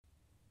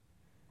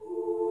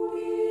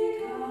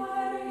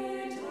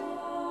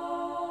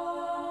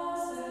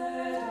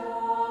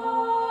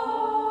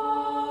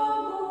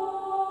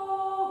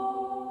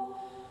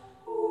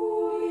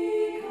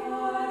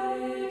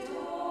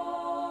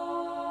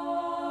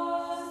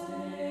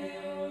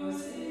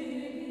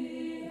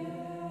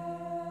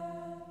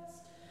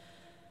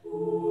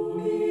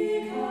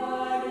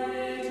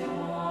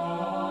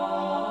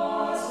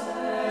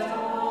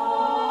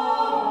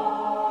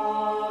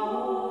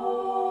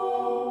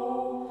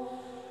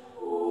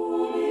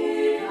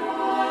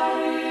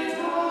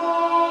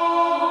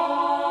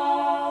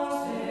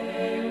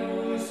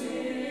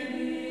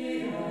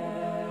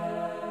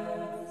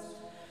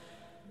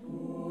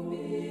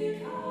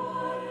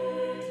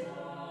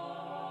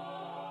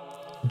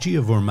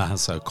Giavur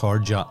Mahasa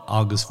Korja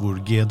Agus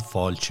Vurgiad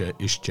Falche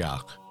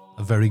Ishtiach.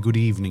 A very good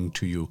evening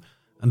to you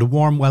and a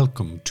warm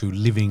welcome to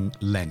Living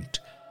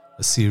Lent,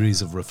 a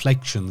series of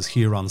reflections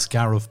here on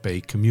Scariff Bay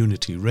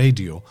Community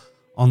Radio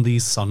on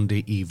these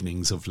Sunday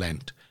evenings of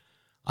Lent.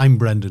 I'm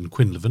Brendan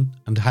Quinlivan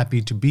and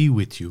happy to be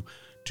with you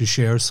to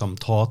share some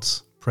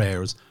thoughts,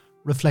 prayers,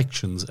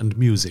 reflections and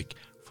music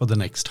for the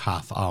next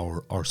half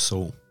hour or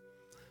so.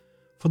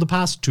 For the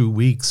past 2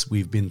 weeks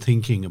we've been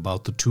thinking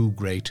about the two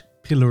great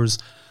pillars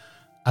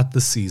at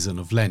the season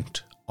of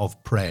Lent,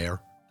 of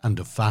prayer and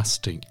of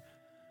fasting.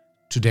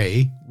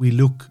 Today we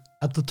look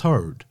at the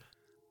third,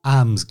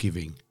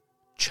 almsgiving,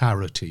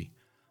 charity,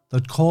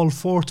 that call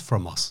forth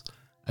from us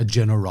a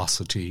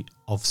generosity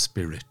of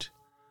spirit.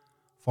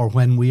 For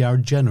when we are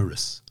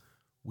generous,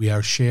 we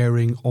are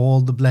sharing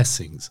all the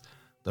blessings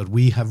that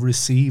we have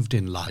received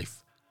in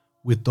life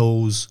with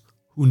those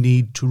who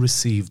need to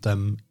receive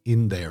them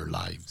in their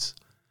lives.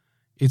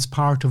 It's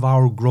part of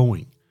our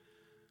growing.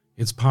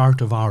 It's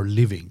part of our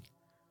living.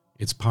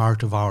 It's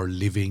part of our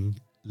living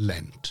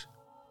Lent.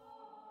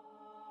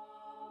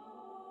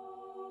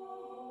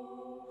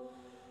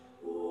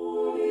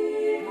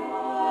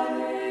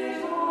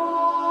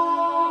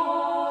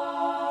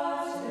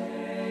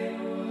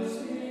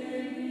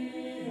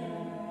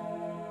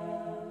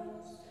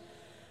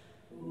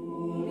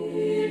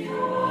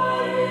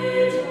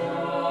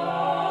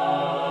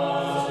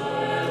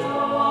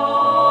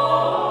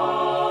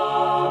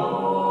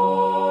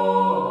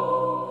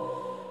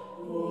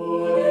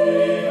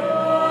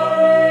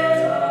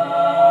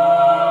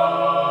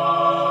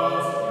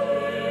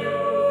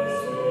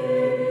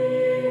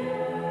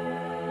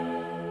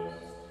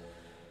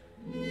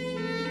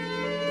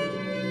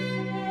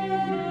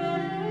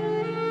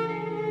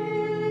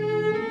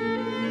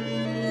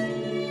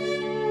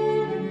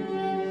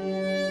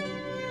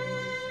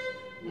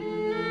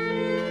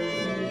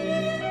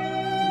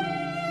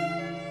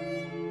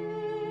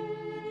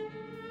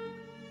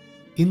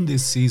 In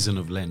this season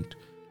of Lent,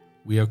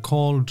 we are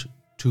called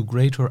to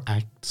greater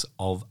acts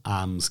of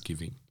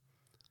almsgiving.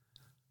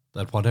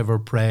 That whatever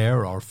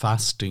prayer or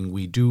fasting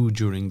we do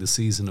during the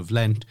season of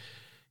Lent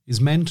is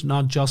meant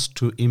not just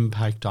to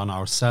impact on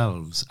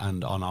ourselves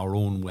and on our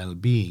own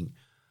well-being,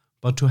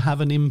 but to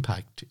have an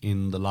impact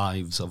in the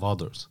lives of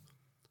others.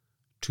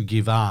 To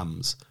give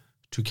alms,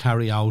 to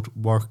carry out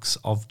works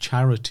of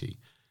charity,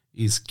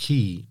 is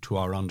key to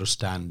our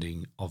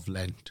understanding of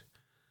Lent.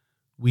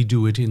 We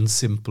do it in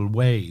simple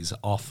ways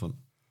often.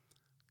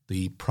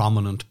 The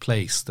prominent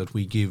place that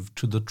we give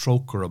to the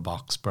trochara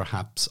box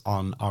perhaps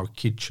on our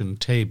kitchen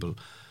table,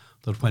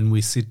 that when we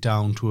sit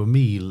down to a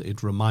meal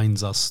it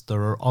reminds us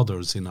there are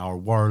others in our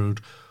world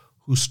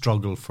who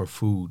struggle for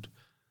food,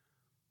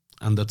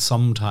 and that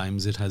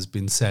sometimes it has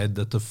been said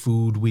that the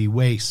food we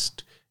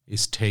waste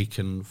is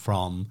taken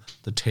from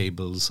the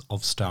tables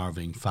of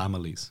starving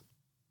families.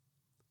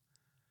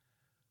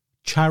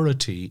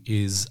 Charity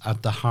is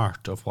at the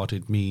heart of what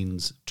it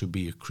means to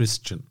be a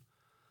Christian.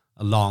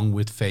 Along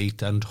with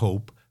faith and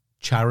hope,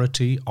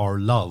 charity or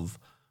love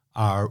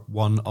are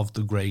one of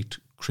the great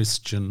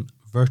Christian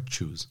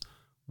virtues.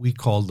 We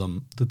call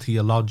them the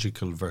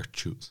theological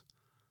virtues: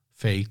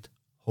 faith,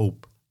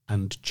 hope,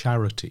 and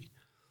charity.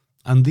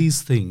 And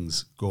these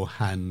things go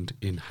hand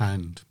in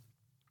hand.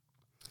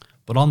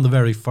 But on the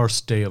very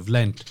first day of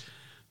Lent,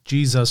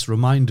 Jesus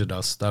reminded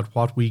us that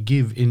what we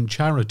give in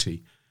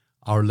charity,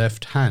 our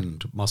left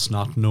hand must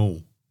not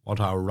know what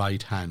our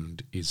right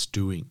hand is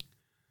doing.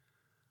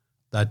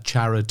 That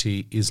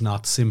charity is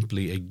not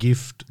simply a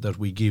gift that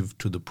we give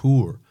to the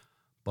poor,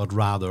 but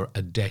rather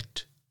a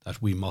debt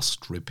that we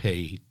must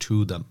repay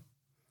to them.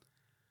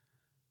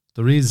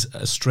 There is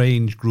a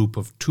strange group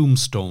of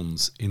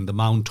tombstones in the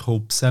Mount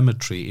Hope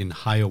Cemetery in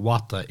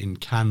Hiawatha in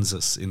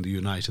Kansas in the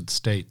United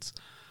States.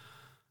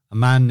 A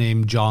man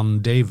named John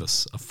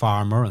Davis, a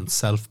farmer and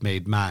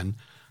self-made man,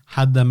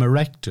 had them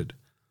erected.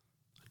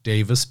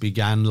 Davis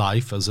began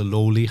life as a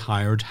lowly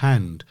hired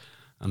hand,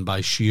 and by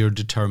sheer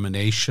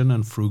determination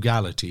and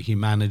frugality he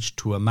managed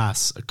to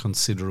amass a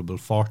considerable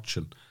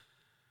fortune.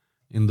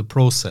 In the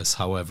process,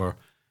 however,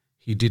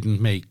 he didn't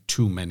make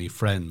too many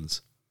friends.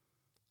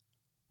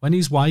 When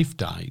his wife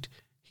died,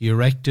 he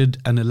erected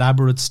an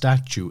elaborate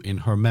statue in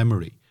her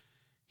memory.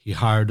 He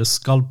hired a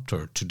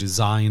sculptor to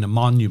design a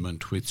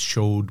monument which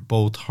showed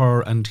both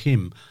her and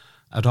him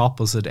at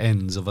opposite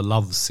ends of a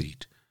love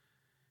seat.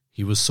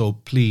 He was so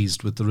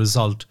pleased with the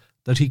result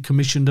that he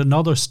commissioned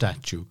another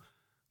statue,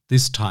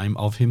 this time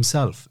of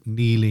himself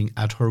kneeling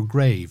at her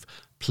grave,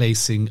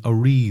 placing a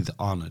wreath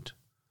on it.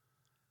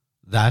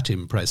 That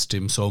impressed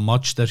him so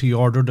much that he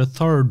ordered a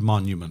third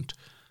monument,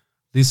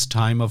 this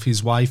time of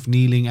his wife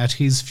kneeling at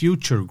his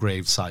future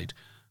gravesite,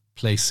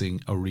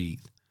 placing a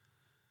wreath.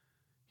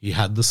 He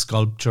had the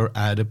sculptor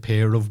add a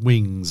pair of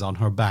wings on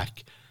her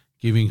back,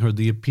 giving her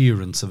the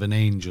appearance of an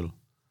angel.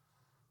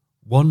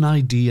 One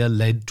idea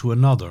led to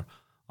another,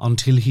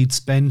 until he'd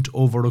spent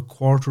over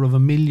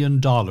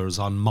 $250,000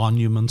 on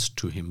monuments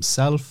to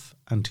himself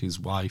and his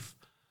wife,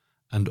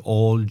 and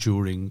all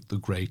during the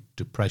Great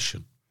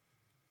Depression.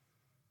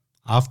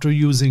 After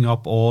using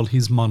up all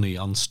his money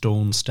on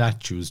stone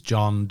statues,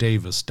 John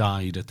Davis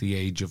died at the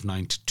age of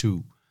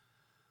 92.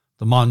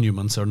 The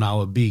monuments are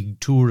now a big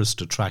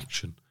tourist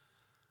attraction,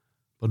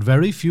 but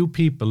very few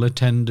people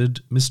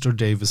attended Mr.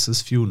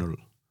 Davis's funeral.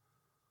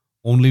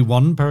 Only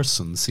one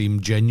person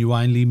seemed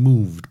genuinely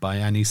moved by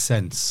any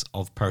sense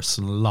of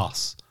personal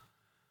loss,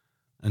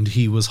 and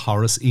he was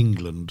Horace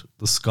England,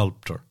 the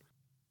sculptor.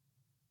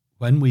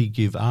 When we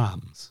give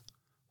alms,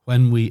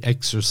 when we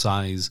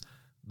exercise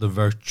the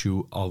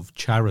virtue of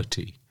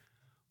charity,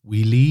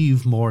 we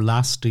leave more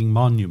lasting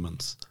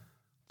monuments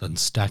than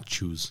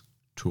statues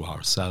to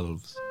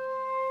ourselves.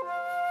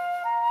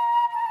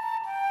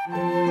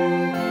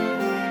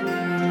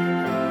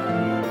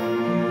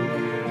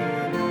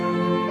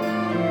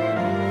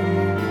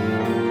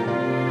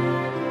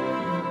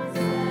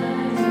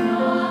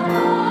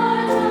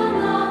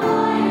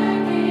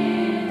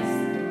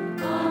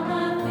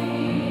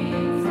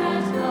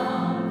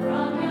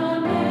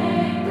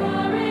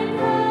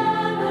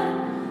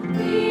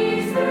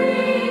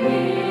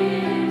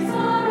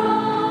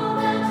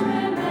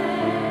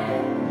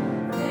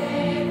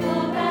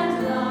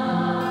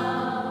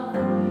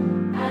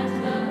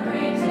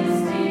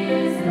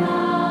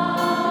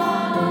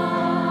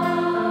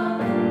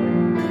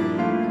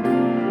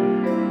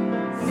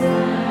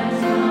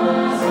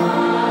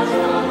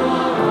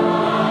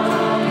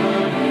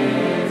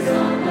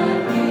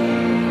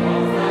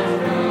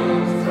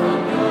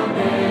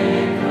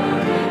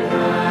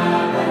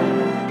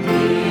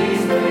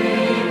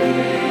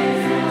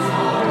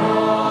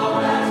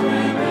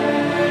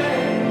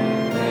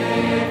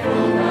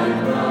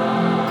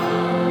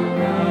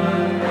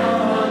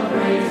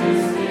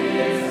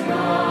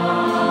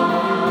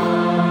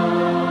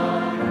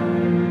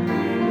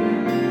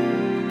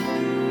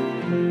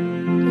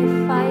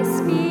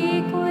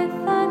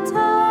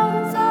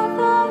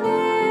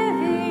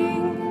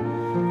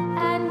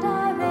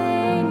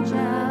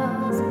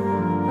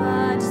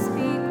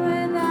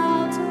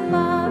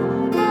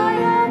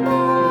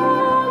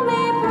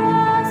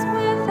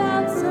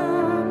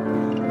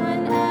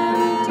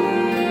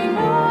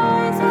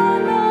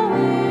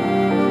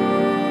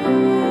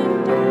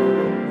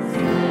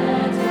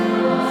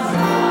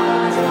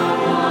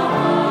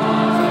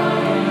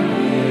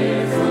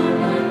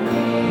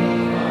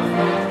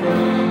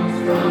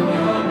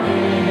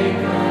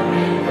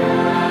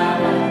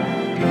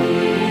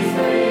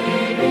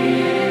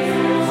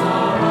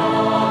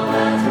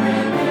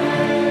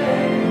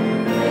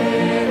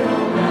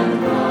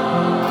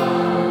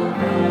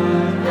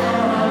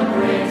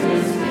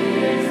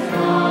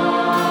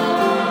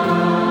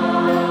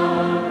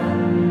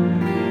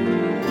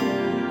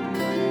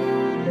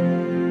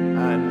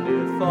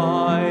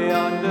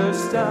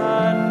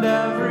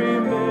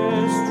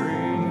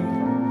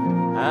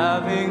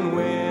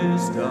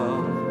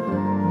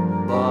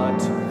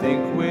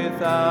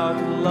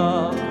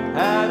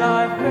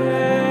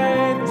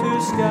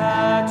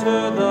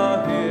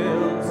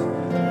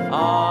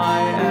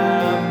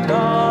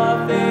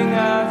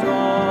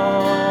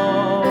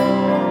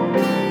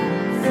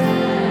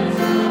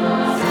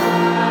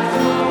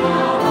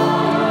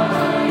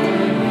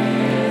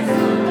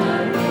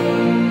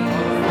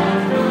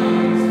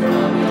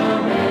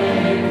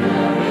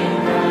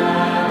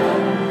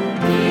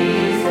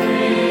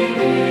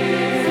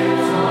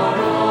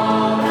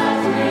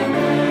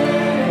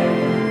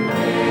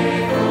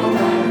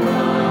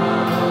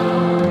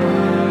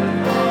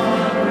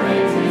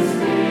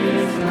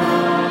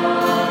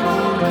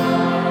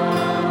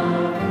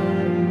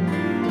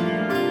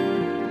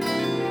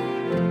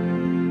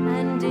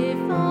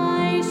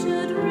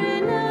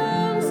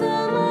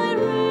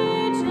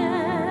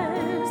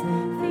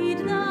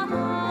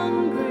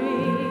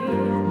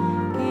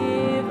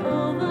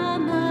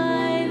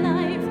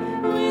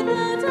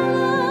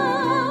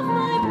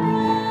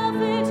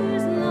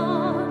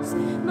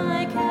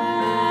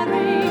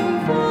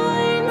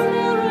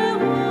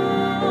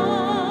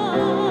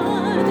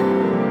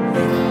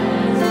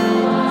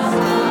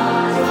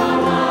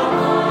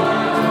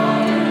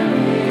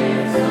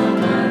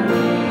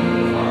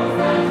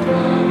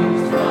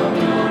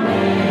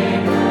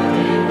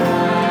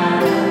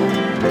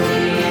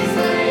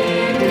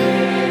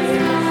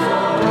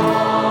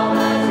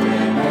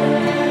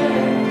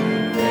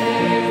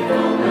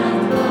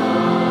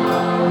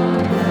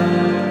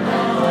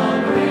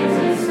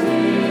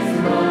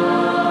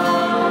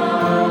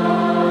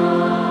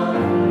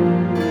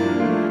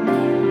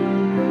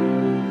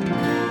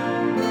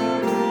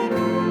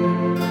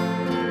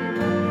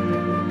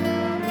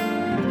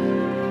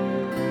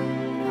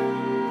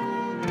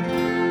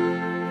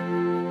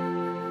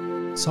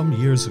 Some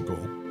years ago,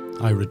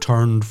 I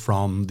returned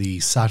from the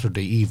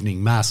Saturday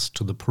evening Mass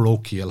to the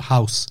parochial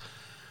house,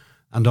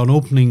 and on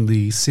opening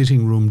the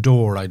sitting room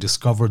door, I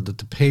discovered that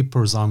the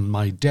papers on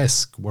my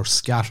desk were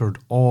scattered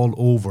all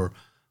over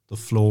the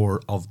floor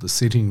of the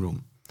sitting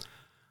room.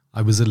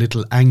 I was a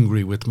little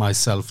angry with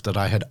myself that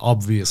I had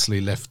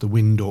obviously left the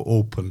window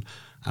open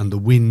and the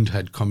wind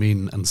had come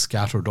in and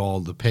scattered all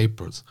the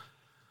papers.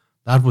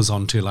 That was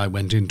until I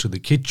went into the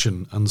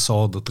kitchen and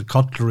saw that the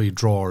cutlery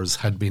drawers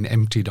had been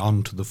emptied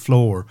onto the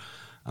floor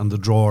and the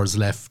drawers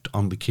left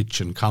on the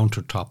kitchen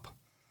countertop.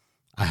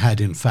 I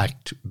had in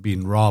fact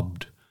been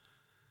robbed.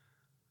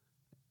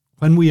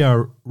 When we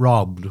are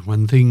robbed,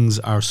 when things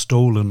are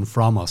stolen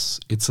from us,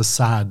 it's a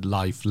sad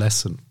life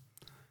lesson.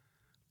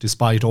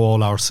 Despite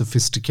all our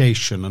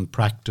sophistication and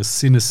practiced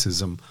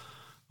cynicism,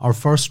 our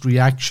first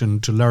reaction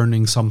to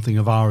learning something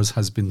of ours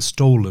has been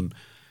stolen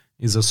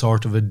is a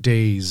sort of a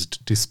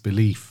dazed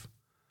disbelief.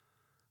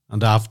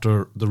 And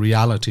after the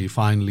reality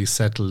finally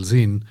settles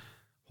in,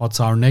 what's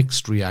our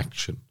next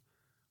reaction?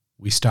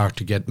 We start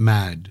to get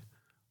mad.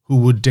 Who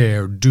would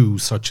dare do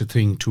such a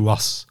thing to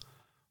us?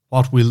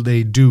 What will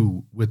they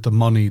do with the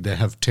money they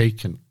have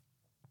taken?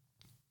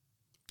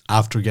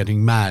 After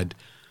getting mad,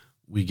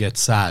 we get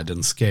sad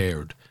and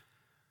scared.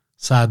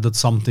 Sad that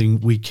something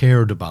we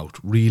cared about,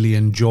 really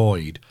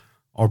enjoyed,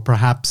 or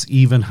perhaps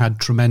even had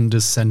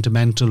tremendous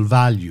sentimental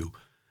value,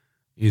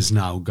 is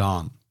now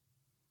gone.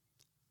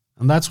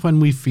 And that's when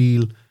we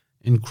feel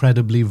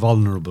incredibly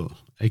vulnerable,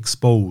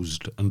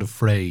 exposed and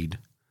afraid.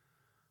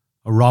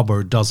 A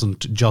robber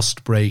doesn't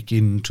just break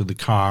into the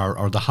car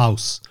or the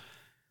house.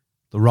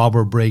 The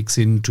robber breaks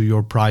into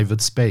your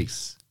private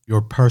space,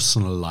 your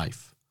personal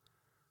life.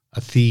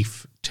 A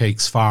thief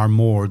takes far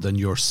more than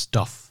your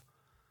stuff.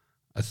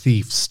 A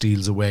thief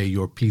steals away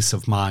your peace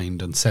of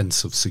mind and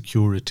sense of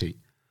security.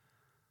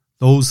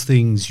 Those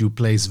things you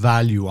place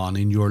value on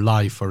in your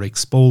life are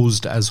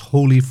exposed as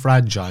wholly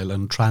fragile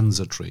and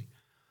transitory.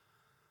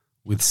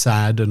 With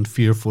sad and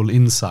fearful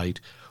insight,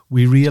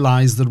 we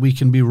realize that we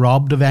can be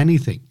robbed of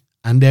anything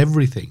and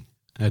everything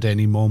at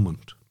any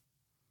moment.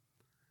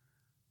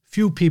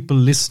 Few people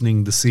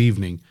listening this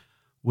evening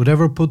would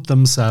ever put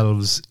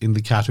themselves in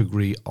the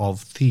category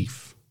of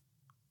thief.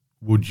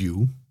 Would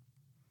you?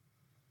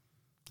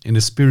 In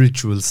a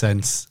spiritual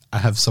sense, I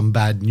have some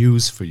bad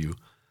news for you.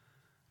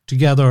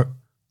 Together,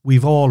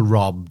 we've all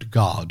robbed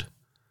God,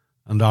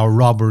 and our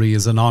robbery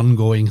is an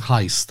ongoing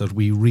heist that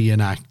we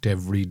reenact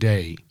every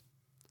day.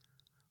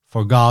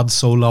 For God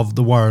so loved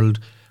the world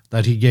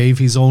that he gave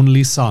his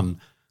only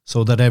Son,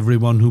 so that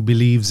everyone who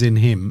believes in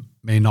him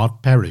may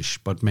not perish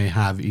but may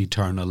have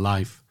eternal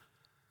life.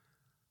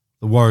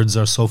 The words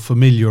are so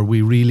familiar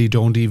we really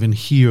don't even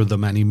hear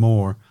them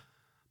anymore.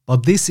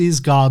 But this is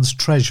God's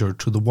treasure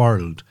to the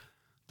world,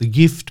 the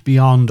gift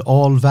beyond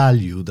all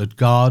value that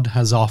God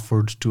has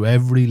offered to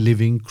every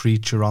living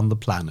creature on the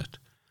planet.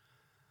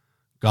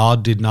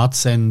 God did not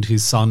send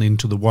his Son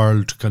into the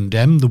world to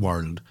condemn the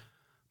world,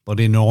 but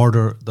in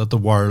order that the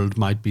world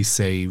might be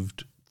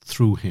saved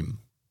through him.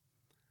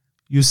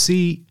 You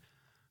see,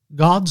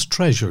 God's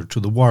treasure to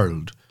the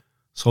world,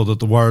 so that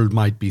the world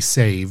might be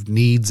saved,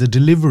 needs a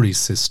delivery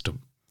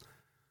system.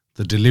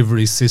 The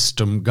delivery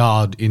system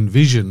God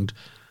envisioned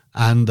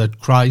and that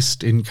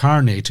Christ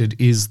incarnated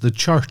is the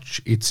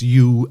church. It's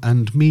you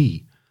and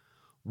me.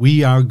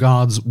 We are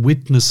God's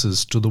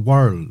witnesses to the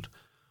world.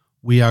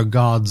 We are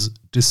God's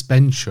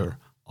dispenser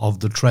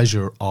of the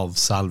treasure of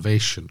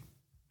salvation.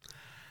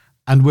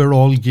 And we're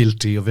all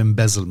guilty of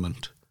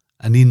embezzlement,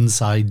 an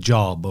inside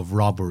job of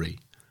robbery.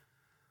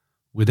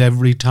 With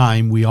every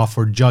time we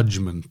offer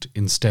judgment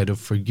instead of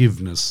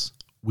forgiveness,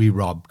 we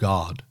rob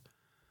God.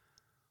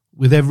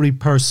 With every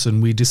person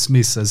we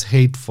dismiss as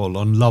hateful,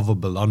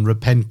 unlovable,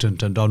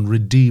 unrepentant, and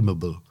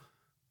unredeemable,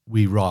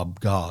 we rob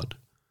God.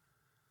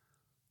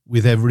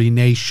 With every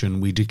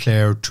nation we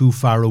declare too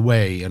far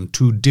away and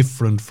too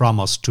different from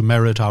us to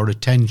merit our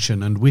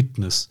attention and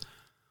witness,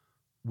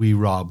 we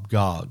rob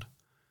God.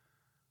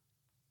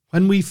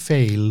 When we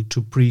fail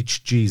to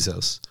preach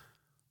Jesus,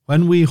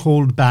 when we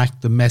hold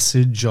back the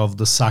message of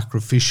the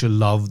sacrificial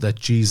love that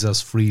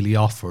Jesus freely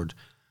offered,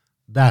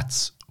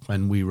 that's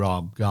when we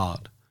rob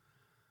God.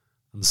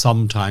 And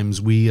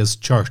sometimes we as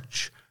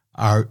church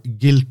are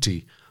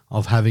guilty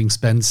of having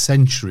spent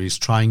centuries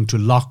trying to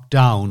lock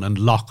down and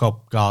lock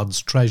up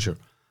God's treasure.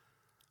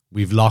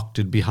 We've locked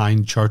it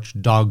behind church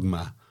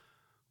dogma.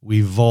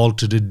 We've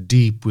vaulted it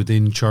deep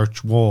within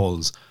church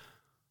walls.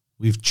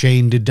 We've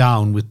chained it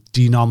down with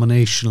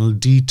denominational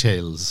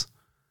details.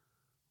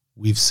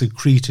 We've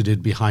secreted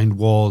it behind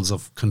walls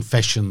of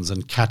confessions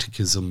and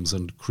catechisms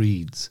and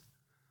creeds.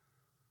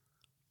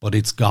 But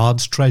it's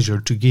God's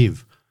treasure to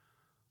give.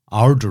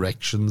 Our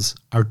directions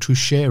are to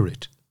share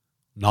it,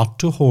 not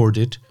to hoard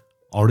it,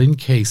 or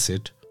encase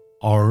it,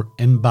 or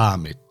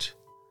embalm it.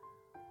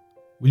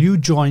 Will you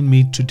join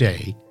me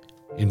today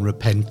in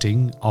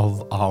repenting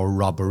of our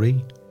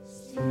robbery?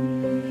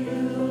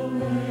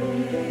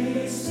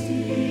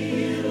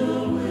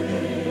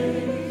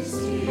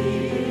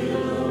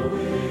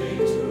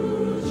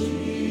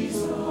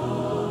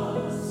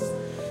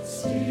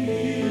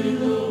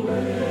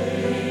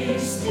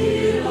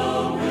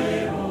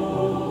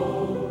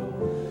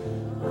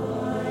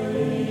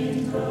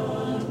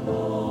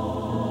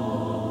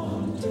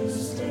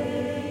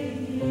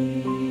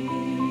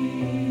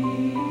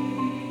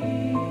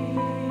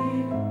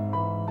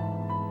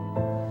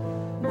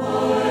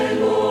 My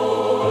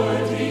Lord.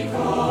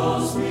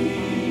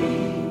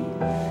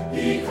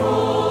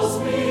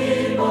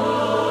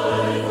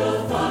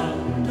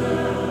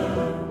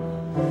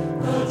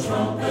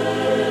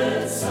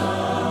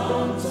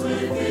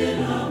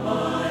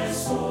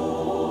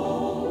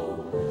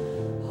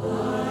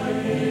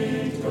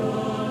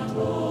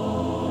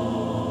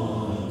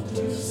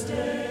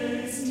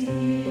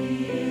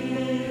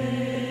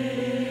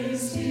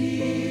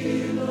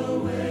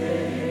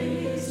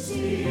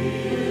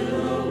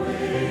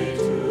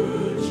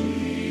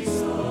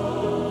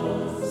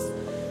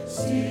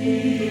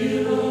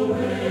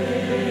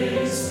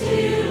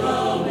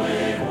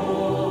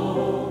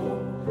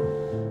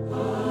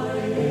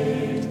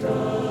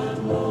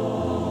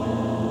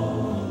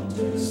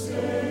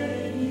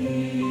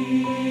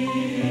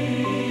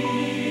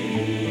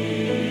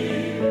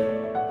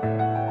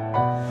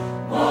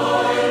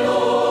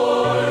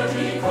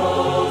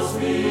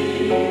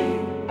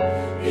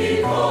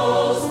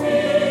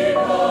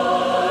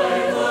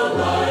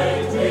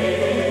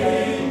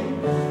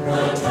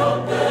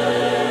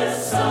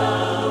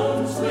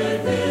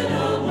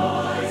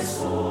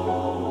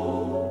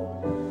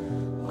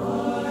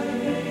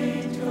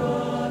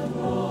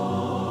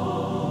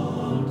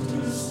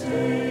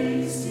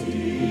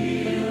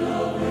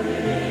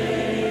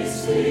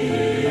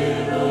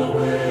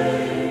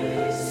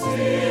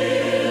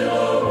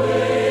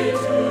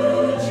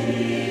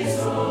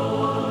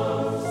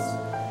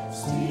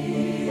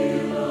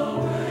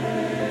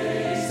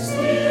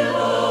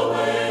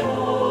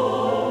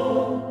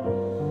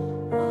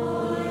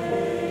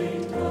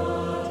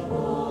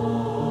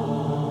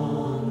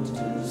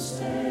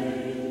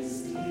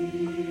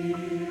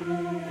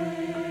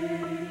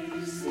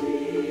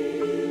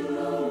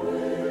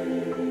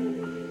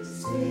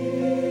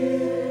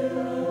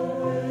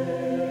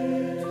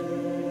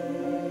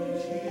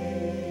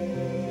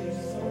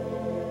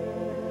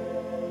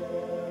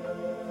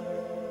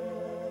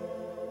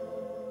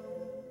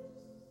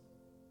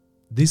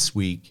 This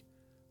week,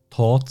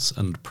 thoughts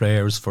and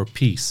prayers for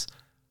peace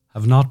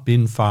have not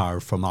been far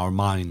from our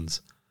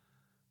minds.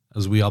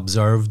 As we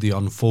observe the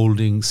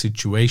unfolding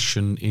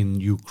situation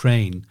in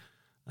Ukraine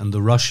and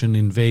the Russian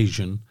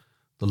invasion,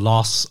 the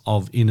loss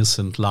of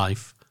innocent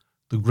life,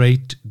 the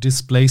great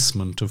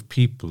displacement of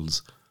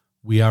peoples,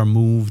 we are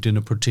moved in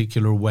a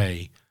particular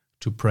way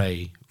to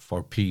pray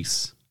for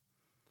peace.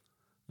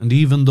 And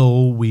even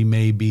though we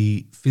may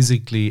be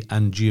physically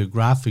and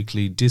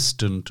geographically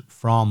distant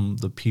from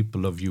the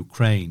people of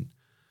Ukraine,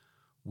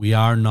 we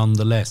are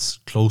nonetheless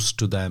close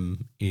to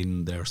them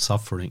in their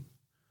suffering.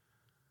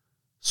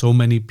 So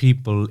many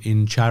people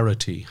in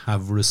charity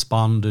have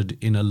responded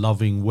in a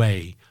loving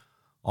way,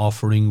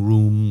 offering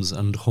rooms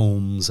and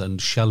homes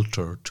and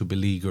shelter to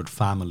beleaguered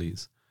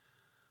families,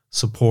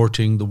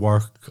 supporting the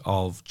work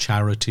of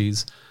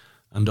charities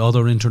and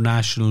other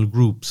international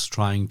groups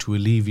trying to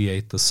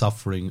alleviate the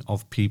suffering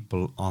of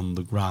people on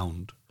the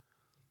ground.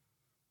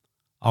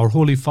 Our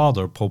Holy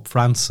Father, Pope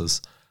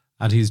Francis,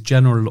 at his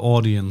general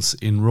audience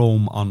in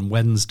Rome on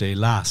Wednesday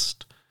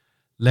last,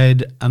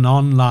 led an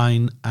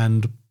online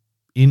and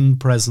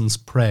in-presence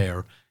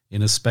prayer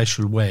in a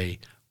special way,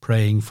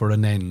 praying for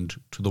an end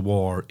to the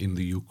war in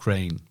the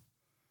Ukraine.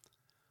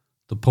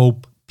 The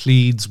Pope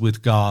pleads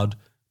with God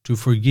to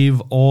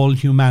forgive all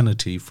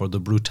humanity for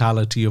the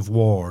brutality of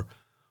war,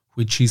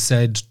 which he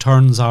said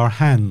turns our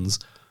hands,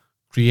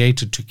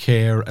 created to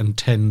care and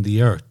tend the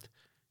earth,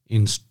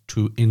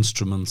 into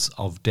instruments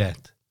of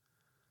death.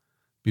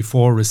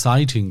 Before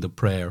reciting the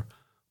prayer,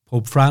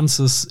 Pope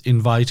Francis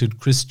invited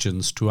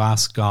Christians to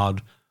ask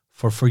God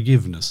for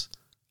forgiveness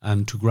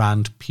and to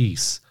grant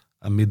peace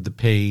amid the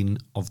pain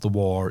of the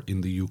war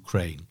in the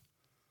Ukraine.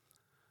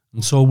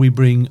 And so we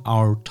bring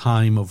our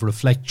time of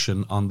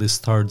reflection on this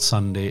third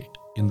Sunday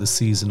in the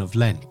season of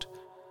Lent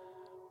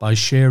by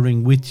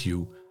sharing with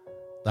you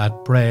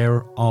that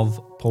prayer of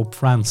Pope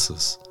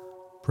Francis,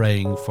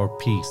 praying for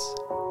peace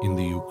in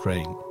the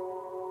Ukraine.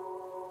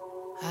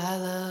 I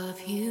love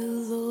you,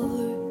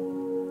 Lord.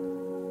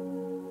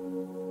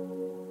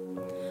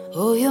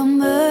 Oh, your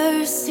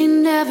mercy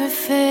never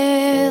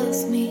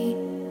fails me,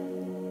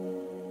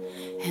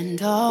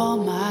 and all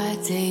my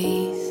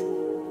days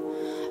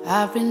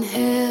I've been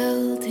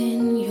held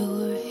in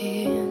your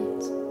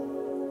hands.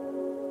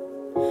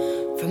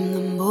 From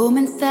the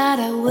moment that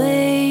I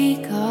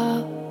wake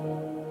up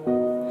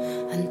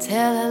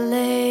until I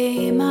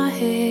lay my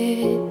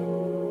head,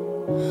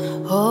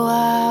 oh,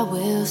 I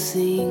will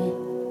sing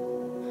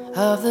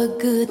of the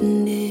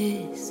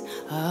goodness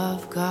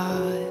of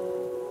God.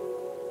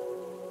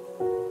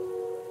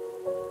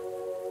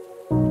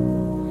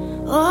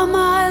 All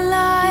my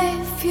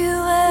life you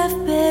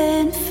have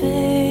been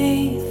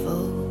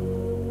faithful.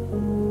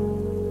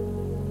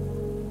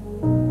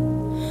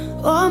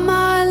 All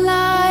my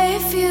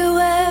life you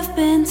have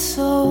been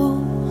so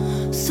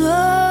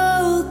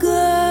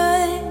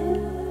good.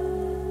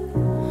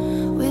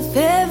 With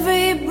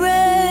every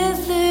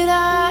breath that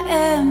I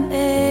am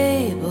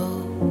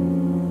able,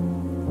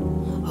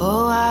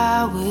 oh,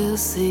 I will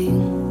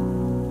sing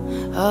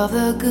of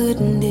the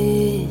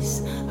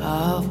goodness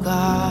of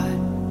God.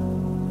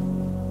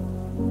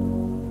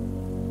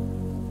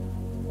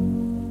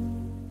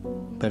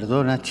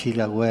 Perdonaci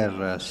la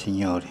guerra,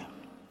 Signore.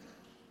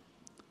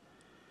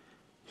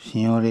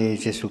 Signore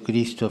Gesù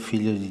Cristo,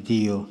 Figlio di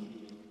Dio,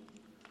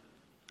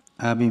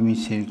 abbi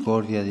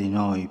misericordia di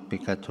noi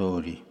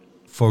peccatori.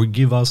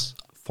 Forgive us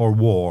for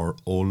war,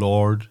 O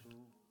Lord.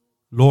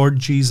 Lord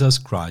Jesus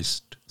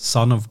Christ,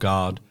 Son of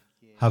God,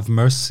 have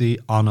mercy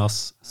on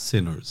us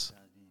sinners.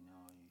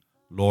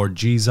 Lord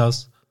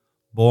Jesus,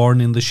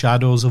 born in the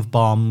shadows of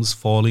bombs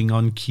falling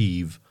on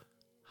Kiev,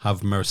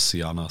 have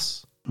mercy on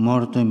us.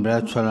 Morto in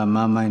braccio alla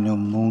mamma in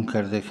un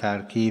bunker de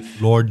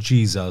Kharkiv. Lord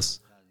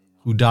Jesus,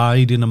 who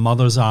died in a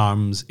mother's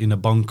arms in a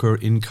bunker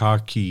in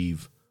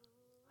Kharkiv,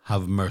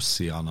 have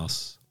mercy on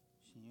us.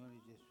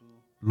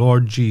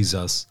 Lord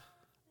Jesus,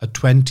 a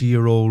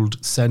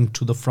 20-year-old sent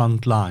to the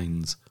front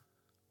lines,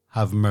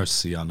 have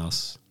mercy on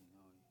us.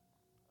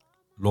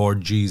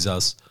 Lord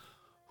Jesus,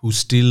 who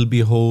still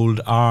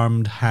behold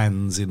armed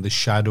hands in the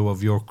shadow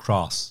of your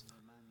cross,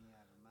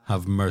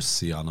 have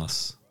mercy on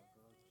us.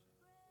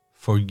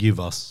 Forgive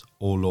us,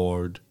 O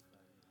Lord.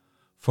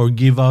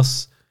 Forgive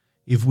us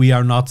if we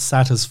are not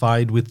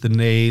satisfied with the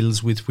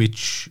nails with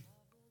which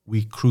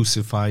we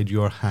crucified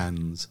your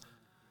hands,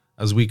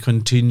 as we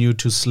continue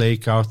to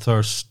slake our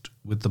thirst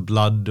with the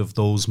blood of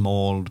those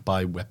mauled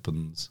by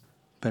weapons.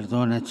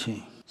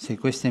 Perdonaci se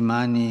queste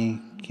mani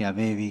che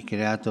avevi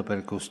creato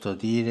per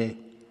custodire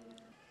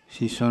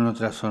si sono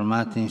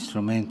trasformate in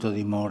strumento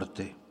di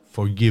morte.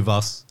 Forgive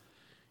us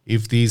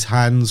if these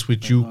hands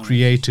which you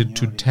created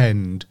to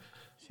tend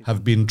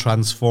have been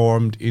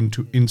transformed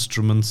into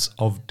instruments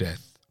of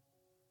death.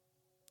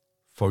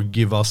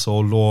 Forgive us, O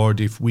Lord,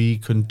 if we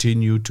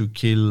continue to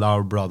kill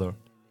our brother.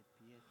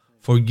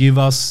 Forgive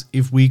us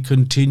if we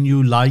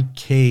continue like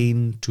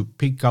Cain to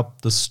pick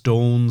up the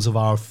stones of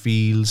our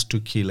fields to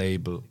kill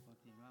Abel.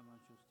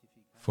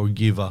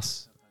 Forgive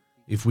us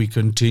if we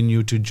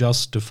continue to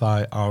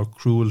justify our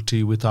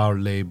cruelty with our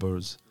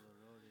labors,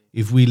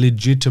 if we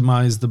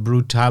legitimize the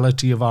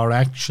brutality of our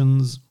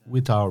actions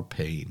with our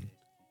pain.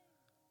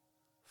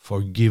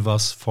 Forgive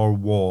us for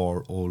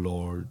war, O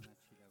Lord.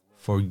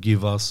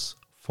 Forgive us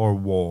for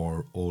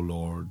war, O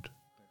Lord.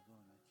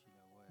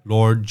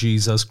 Lord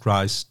Jesus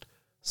Christ,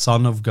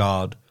 Son of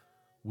God,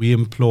 we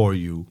implore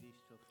you,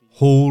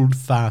 hold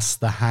fast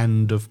the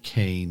hand of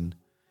Cain,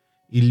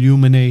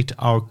 illuminate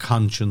our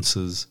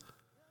consciences.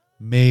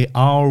 May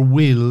our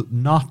will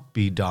not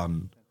be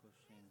done.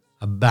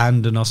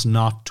 Abandon us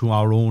not to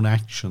our own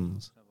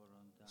actions.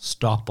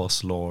 Stop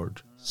us,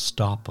 Lord,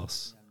 stop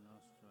us.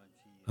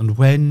 And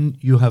when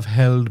you have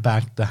held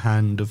back the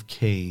hand of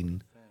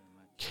Cain,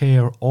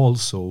 care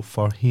also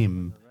for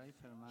him.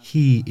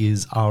 He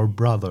is our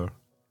brother.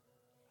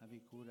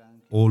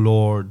 O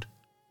Lord,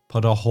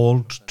 put a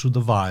halt to the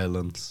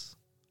violence.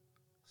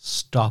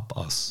 Stop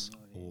us,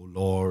 O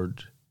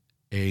Lord.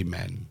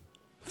 Amen.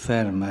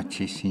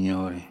 Fermaci,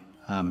 Signore.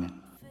 Amen.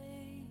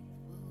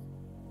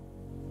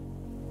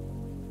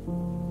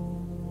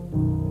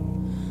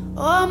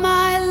 All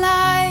my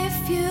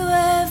life you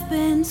have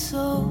been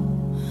so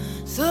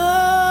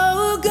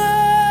good.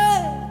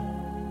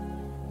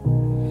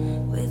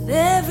 With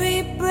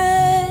every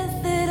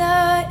breath that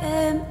I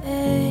am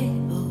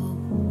able,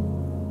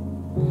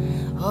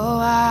 oh,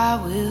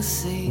 I will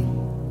sing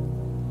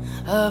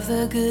of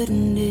the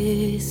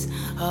goodness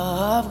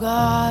of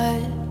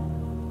God.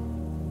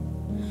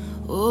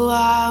 Oh,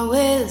 I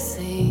will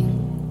sing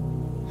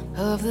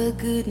of the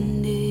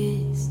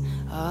goodness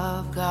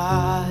of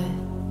God.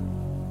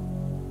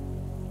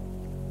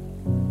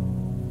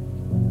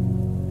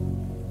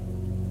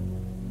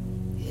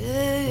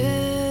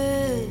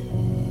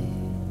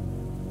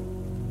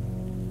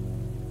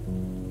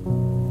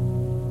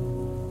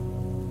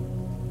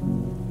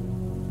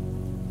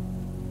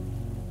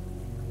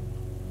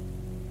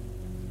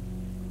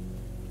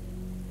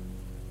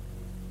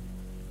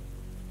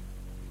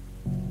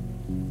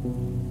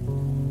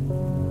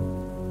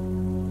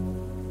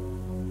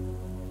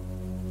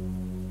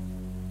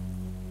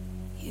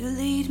 You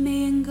lead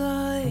me and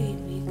guide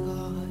me,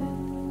 God.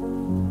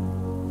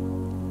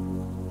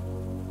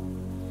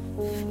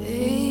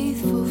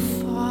 Faithful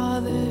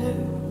Father,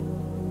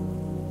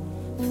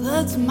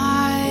 floods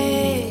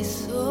my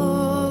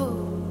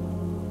soul.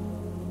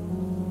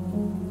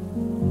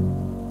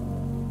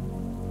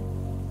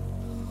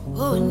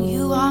 Oh, and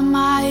you are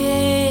my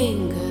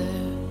anchor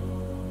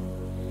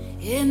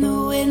in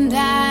the wind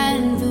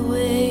and the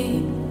waves.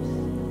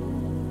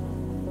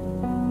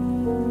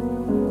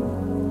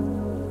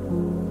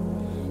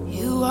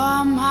 You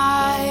are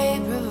my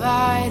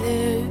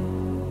provider.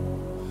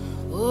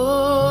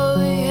 Oh,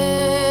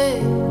 yeah.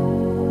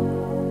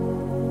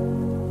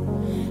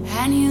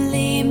 And you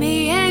lead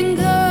me and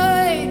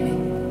guide me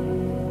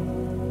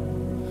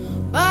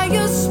by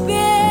your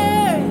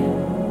Spirit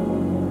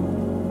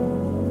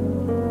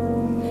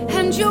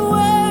and your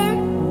word.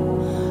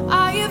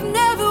 I have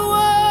never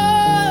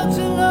walked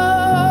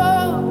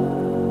alone.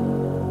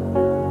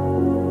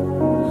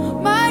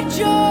 My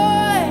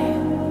joy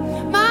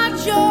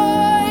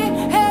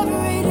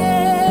every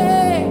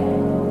day.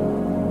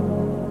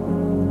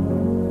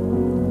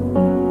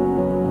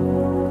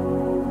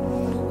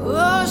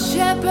 Oh,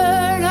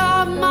 shepherd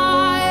of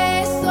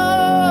my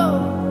soul.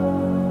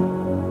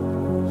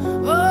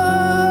 Oh,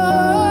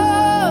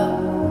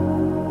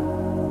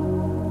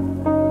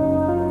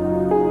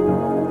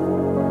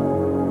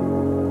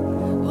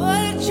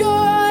 what a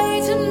joy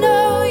to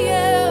know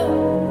you.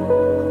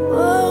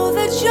 Oh,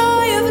 the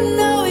joy of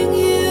knowing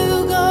you,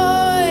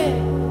 God.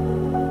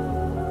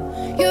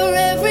 You're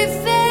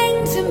everything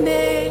to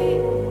me.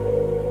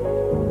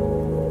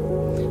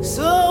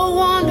 So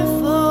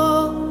wonderful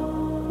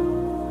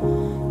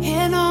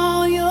in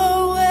all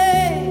your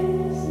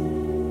ways.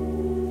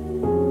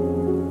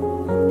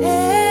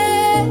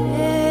 Hey,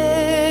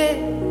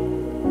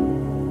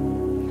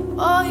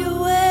 all your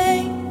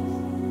ways.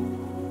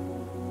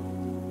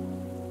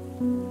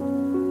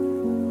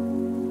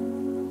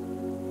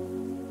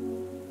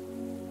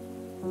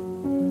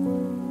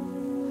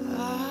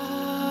 Amen.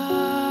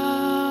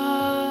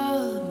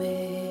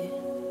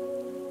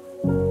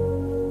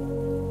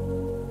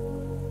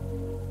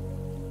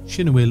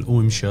 Sin bhfuil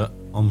uaimse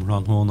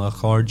umhranthóna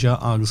cháirde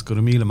agus go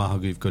míle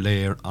maithagah go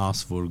léir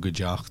asmhór go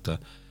deachta.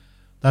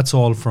 That's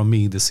all from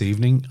me this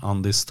evening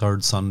on this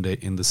third Sunday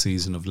in the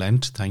season of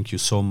Lent. Thank you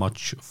so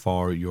much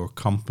for your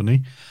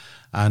company.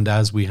 And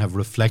as we have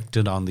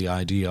reflected on the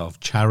idea of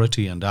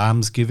charity and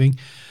almsgiving,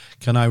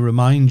 can I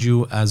remind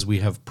you, as we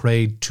have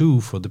prayed too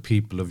for the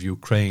people of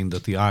Ukraine,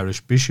 that the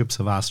Irish bishops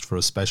have asked for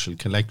a special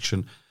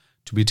collection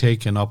to be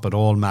taken up at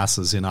all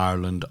masses in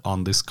Ireland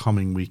on this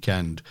coming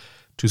weekend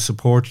to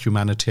support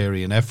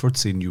humanitarian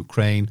efforts in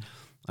Ukraine,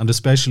 and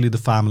especially the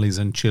families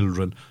and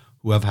children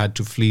who have had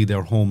to flee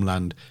their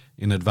homeland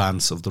in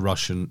advance of the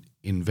Russian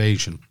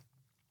invasion.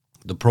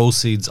 The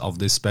proceeds of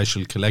this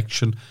special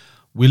collection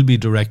will be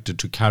directed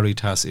to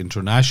Caritas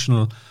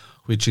International,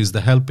 which is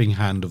the helping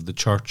hand of the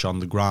church on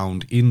the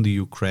ground in the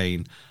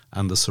Ukraine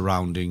and the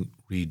surrounding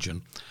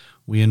region.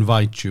 We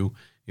invite you,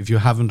 if you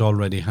haven't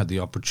already had the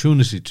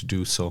opportunity to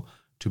do so,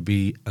 to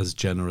be as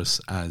generous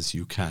as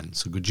you can.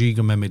 So Gujiga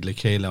memid le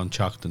chéile an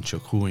teachtan seo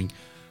chuaing,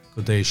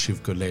 go dé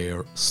sibh go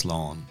léir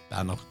slán,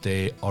 beannacht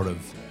dé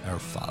oribh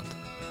fad.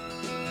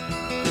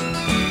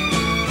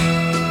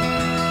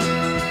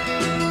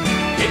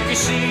 If you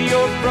see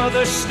your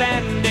brother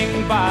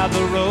standing by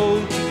the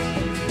road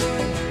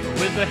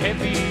with a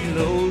heavy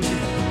load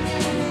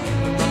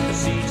from the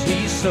seeds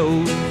he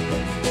sowed,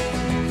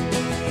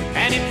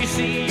 and if you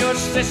see your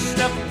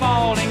sister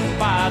falling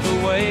by the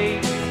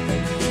way,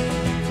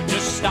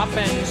 just stop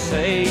and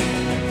say,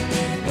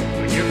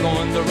 well, you're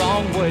going the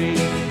wrong way.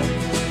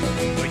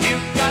 Well,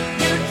 you've got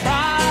to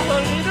try a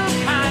little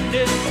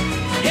kindness.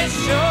 Yes,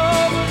 show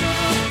a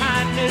little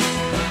kindness.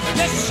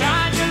 Just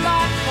shine your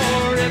light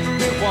for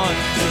everyone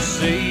to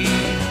see.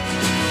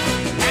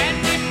 And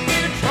if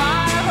you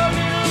try a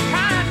little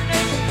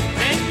kindness,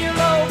 then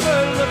you'll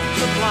overlook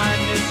the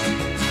blindness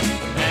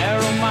of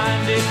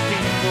narrow-minded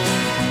people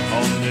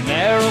on the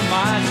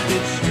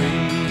narrow-minded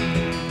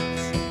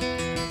streets.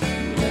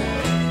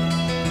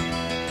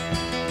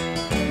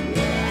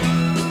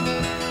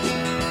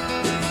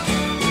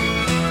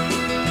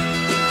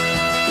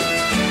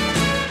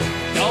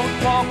 Don't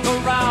walk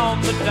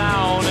around the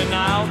down and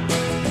out,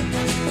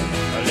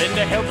 lend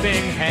a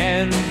helping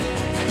hand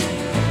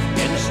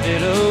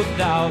instead of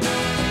doubt.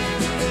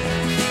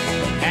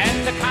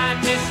 And the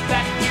kindness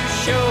that you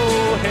show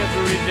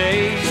every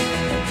day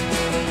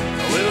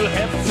will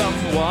help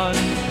someone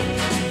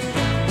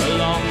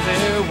along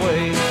their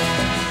way.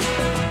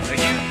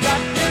 You've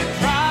got to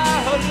try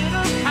a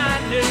little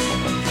kindness.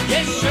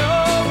 Yes, show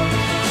a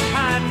little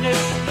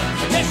kindness.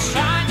 Just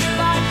shine your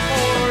light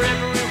for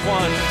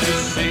everyone to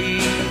see.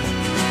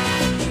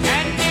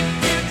 And if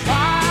you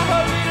try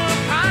a little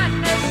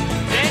kindness,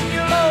 then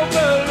you'll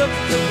overlook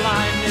the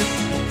blindness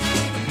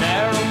of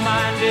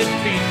narrow-minded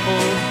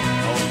people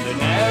on the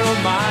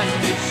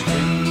narrow-minded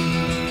street.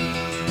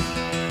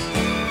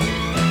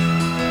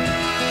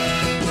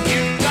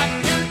 You've got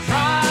to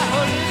try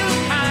a little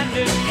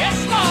kindness. Yes,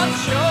 Lord,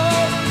 show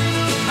a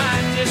little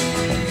kindness.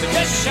 So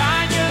just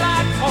shine your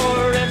light for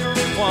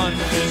everyone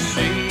to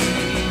see.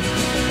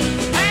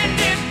 And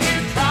if you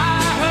try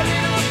a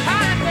little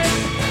kindness,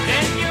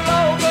 then you'll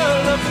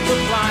overlook the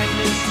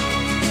blindness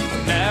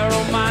of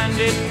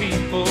narrow-minded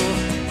people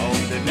on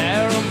the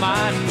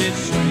narrow-minded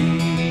street.